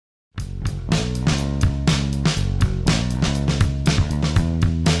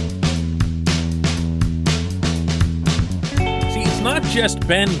just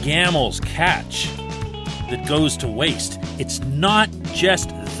Ben Gamel's catch that goes to waste. It's not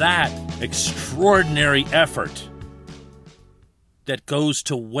just that extraordinary effort that goes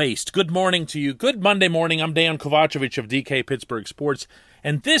to waste. Good morning to you. Good Monday morning. I'm Dan Kovacevic of DK Pittsburgh Sports,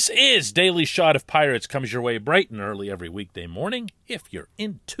 and this is Daily Shot of Pirates. Comes your way bright and early every weekday morning if you're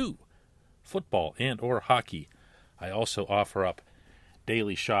into football and or hockey. I also offer up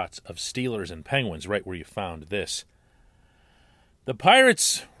daily shots of Steelers and Penguins right where you found this. The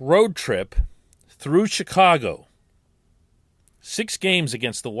Pirates' road trip through Chicago, 6 games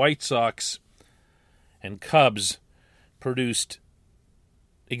against the White Sox and Cubs, produced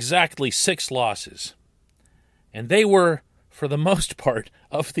exactly 6 losses. And they were, for the most part,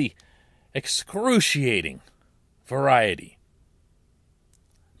 of the excruciating variety.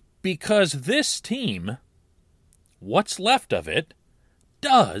 Because this team, what's left of it,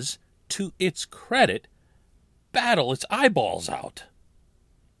 does, to its credit, battle its eyeballs out.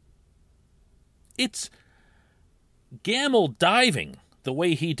 It's Gamel diving the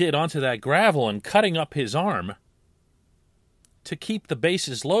way he did onto that gravel and cutting up his arm to keep the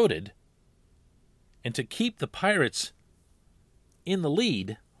bases loaded and to keep the Pirates in the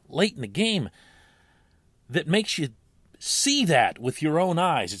lead late in the game that makes you see that with your own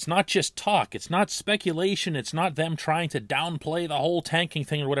eyes. It's not just talk. It's not speculation. It's not them trying to downplay the whole tanking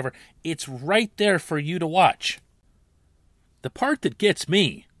thing or whatever. It's right there for you to watch. The part that gets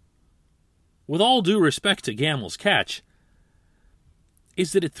me, with all due respect to Gamel's catch,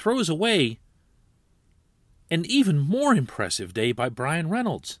 is that it throws away an even more impressive day by Bryan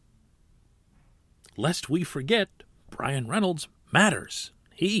Reynolds. Lest we forget, Bryan Reynolds matters.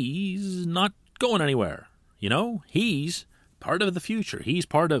 He's not going anywhere. You know, he's part of the future. He's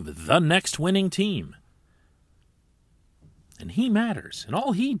part of the next winning team. And he matters. And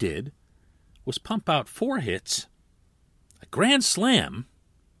all he did was pump out 4 hits, a grand slam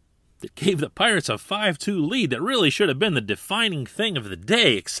that gave the Pirates a 5-2 lead that really should have been the defining thing of the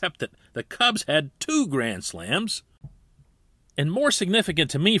day, except that the Cubs had 2 grand slams. And more significant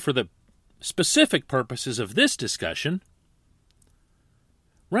to me for the specific purposes of this discussion,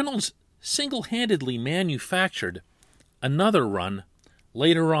 Reynolds single-handedly manufactured another run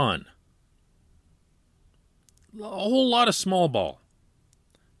later on. A whole lot of small ball.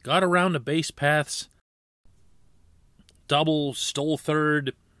 Got around the base paths, double, stole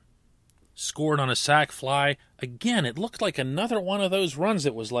third, scored on a sac fly. Again, it looked like another one of those runs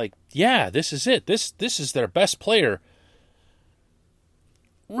that was like, yeah, this is it. This is their best player.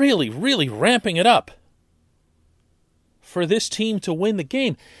 Really, really ramping it up for this team to win the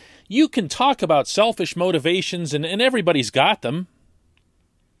game. You can talk about selfish motivations, and everybody's got them.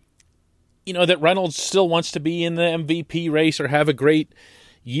 You know, that Reynolds still wants to be in the MVP race or have a great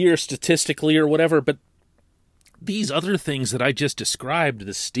year statistically or whatever, but these other things that I just described,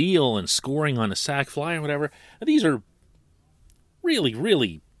 the steal and scoring on a sac fly or whatever, these are really,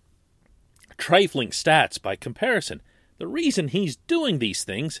 really trifling stats by comparison. The reason he's doing these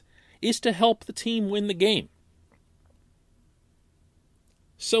things is to help the team win the game.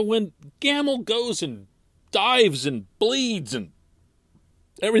 So when Gamel goes and dives and bleeds and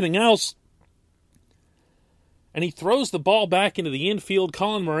everything else, and he throws the ball back into the infield,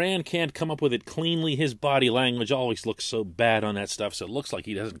 Colin Moran can't come up with it cleanly. His body language always looks so bad on that stuff, so it looks like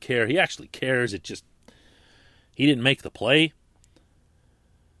he doesn't care. He actually cares. It just, he didn't make the play.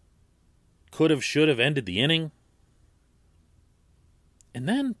 Could have, should have ended the inning. And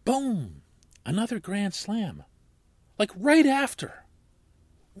then, boom, another grand slam. Like right after.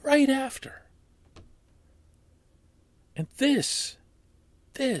 Right after. And this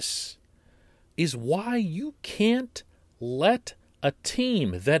is why you can't let a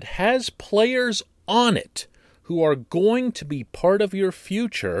team that has players on it who are going to be part of your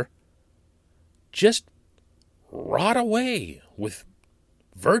future just rot away with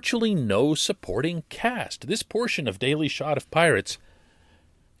virtually no supporting cast. This portion of Daily Shot of Pirates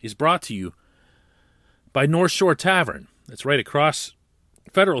is brought to you by North Shore Tavern. It's right across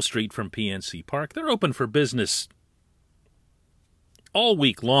Federal Street from PNC Park. They're open for business all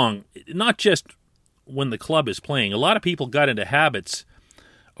week long, not just when the club is playing. A lot of people got into habits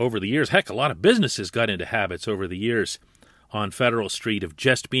over the years. Heck, a lot of businesses got into habits over the years on Federal Street of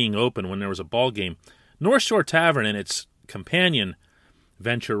just being open when there was a ball game. North Shore Tavern and its companion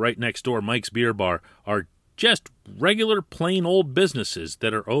venture right next door, Mike's Beer Bar, are just regular, plain old businesses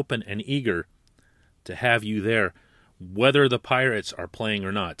that are open and eager to have you there, whether the Pirates are playing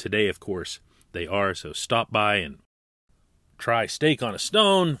or not. Today, of course, they are, so stop by and try steak on a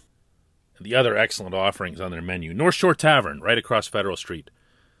stone and the other excellent offerings on their menu. North Shore Tavern, right across Federal Street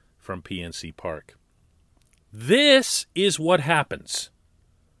from PNC Park. This is what happens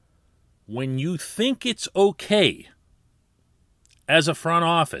when you think it's okay as a front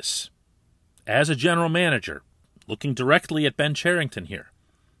office, as a general manager, looking directly at Ben Cherington here,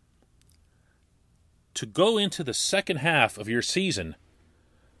 to go into the second half of your season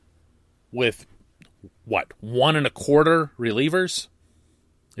with, 1 1/4 relievers?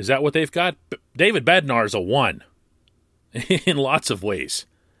 Is that what they've got? David Bednar's a 1 in lots of ways.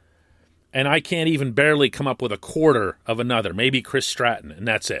 And I can't even barely come up with a quarter of another, maybe Chris Stratton, and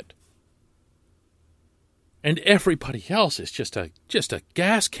that's it. And everybody else is just a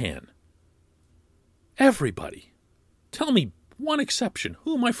gas can. Everybody. Tell me one exception.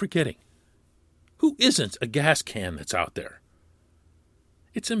 Who am I forgetting? Who isn't a gas can that's out there?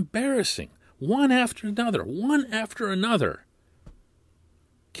 It's embarrassing. One after another. One after another.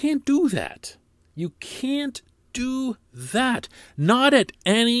 Can't do that. You can't do that. Not at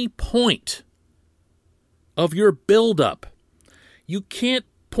any point of your build-up. You can't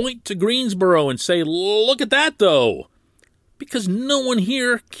point to Greensboro and say, look at that, though. Because no one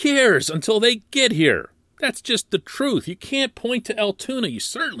here cares until they get here. That's just the truth. You can't point to Altoona. You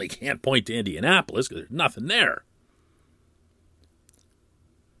certainly can't point to Indianapolis because there's nothing there.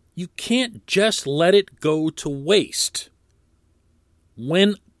 You can't just let it go to waste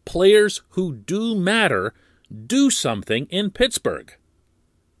when players who do matter do something in Pittsburgh.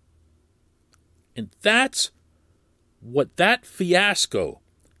 And that's what that fiasco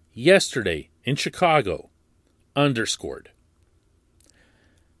yesterday in Chicago underscored.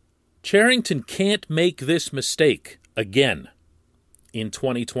 Cherington can't make this mistake again in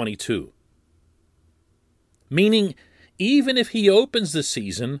 2022. Meaning, even if he opens the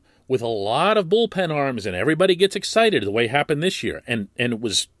season with a lot of bullpen arms and everybody gets excited the way it happened this year, and it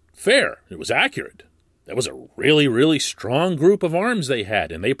was fair, it was accurate. That was a really, really strong group of arms they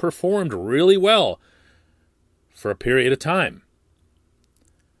had, and they performed really well for a period of time.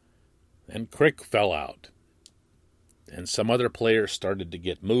 Then Crick fell out, and some other players started to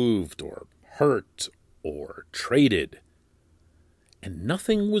get moved or hurt or traded, and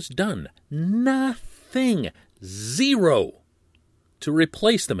nothing was done. Nothing. Zero to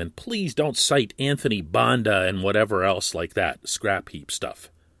replace them. And please don't cite Anthony Banda and whatever else like that, scrap heap stuff.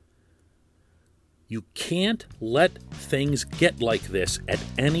 You can't let things get like this at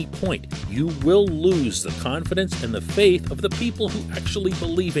any point. You will lose the confidence and the faith of the people who actually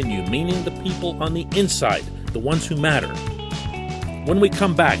believe in you, meaning the people on the inside, the ones who matter. When we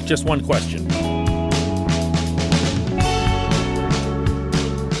come back, just one question.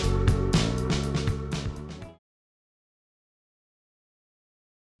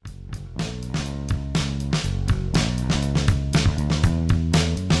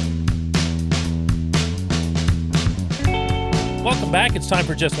 Welcome back. It's time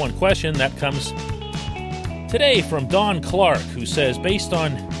for Just One Question. That comes today from Don Clark, who says, based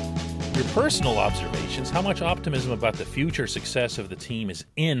on your personal observations, how much optimism about the future success of the team is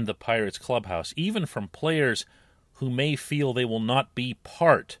in the Pirates clubhouse, even from players who may feel they will not be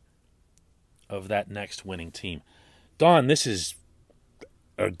part of that next winning team? Don, this is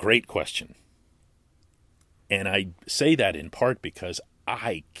a great question. And I say that in part because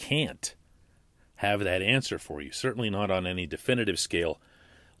I can't have that answer for you. Certainly not on any definitive scale,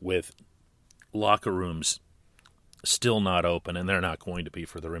 with locker rooms still not open, and they're not going to be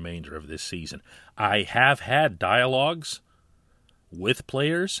for the remainder of this season. I have had dialogues with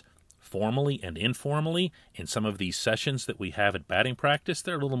players, formally and informally, in some of these sessions that we have at batting practice.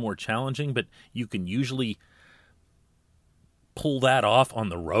 They're a little more challenging, but you can usually pull that off on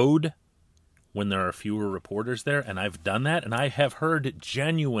the road when there are fewer reporters there, and I've done that, and I have heard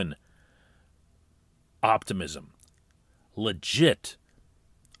genuine optimism, legit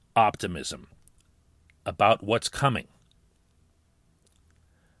optimism about what's coming.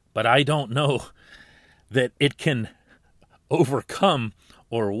 But I don't know that it can overcome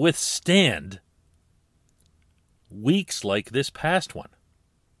or withstand weeks like this past one.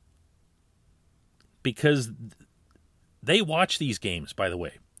 Because they watch these games, by the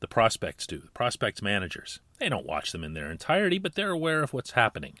way. The prospects do. The prospects managers. They don't watch them in their entirety, but they're aware of what's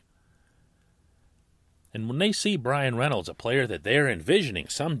happening. And when they see Brian Reynolds, a player that they're envisioning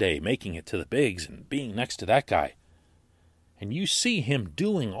someday making it to the bigs and being next to that guy, and you see him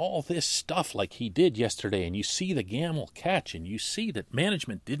doing all this stuff like he did yesterday, and you see the Gamble catch, and you see that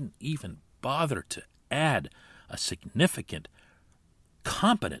management didn't even bother to add a significant,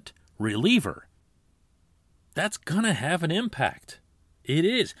 competent reliever, that's going to have an impact. It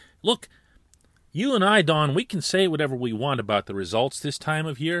is. Look, you and I, Don, we can say whatever we want about the results this time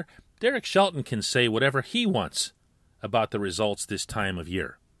of year. Derek Shelton can say whatever he wants about the results this time of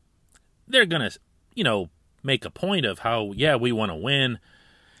year. They're going to, make a point of how, yeah, we want to win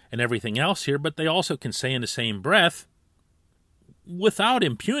and everything else here, but they also can say in the same breath, without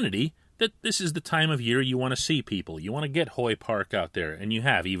impunity, that this is the time of year you want to see people. You want to get Hoy Park out there, and you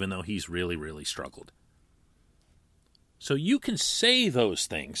have, even though he's really, really struggled. So you can say those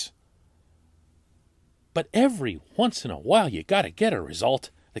things, but every once in a while you got to get a result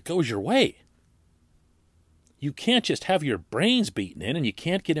that goes your way. You can't just have your brains beaten in and you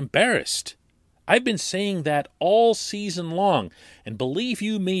can't get embarrassed. I've been saying that all season long, and believe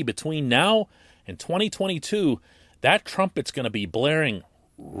you me, between now and 2022, that trumpet's going to be blaring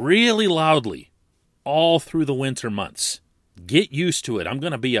really loudly all through the winter months. Get used to it. I'm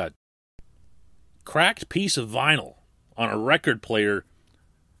going to be a cracked piece of vinyl on a record player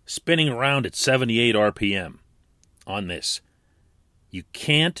spinning around at 78 RPM on this. You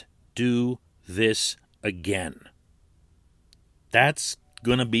can't do this again. That's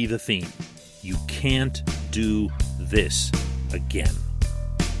going to be the theme. You can't do this again.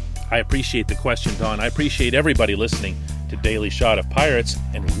 I appreciate the question, Don. I appreciate everybody listening to Daily Shot of Pirates,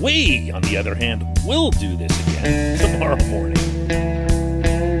 and we, on the other hand, will do this again.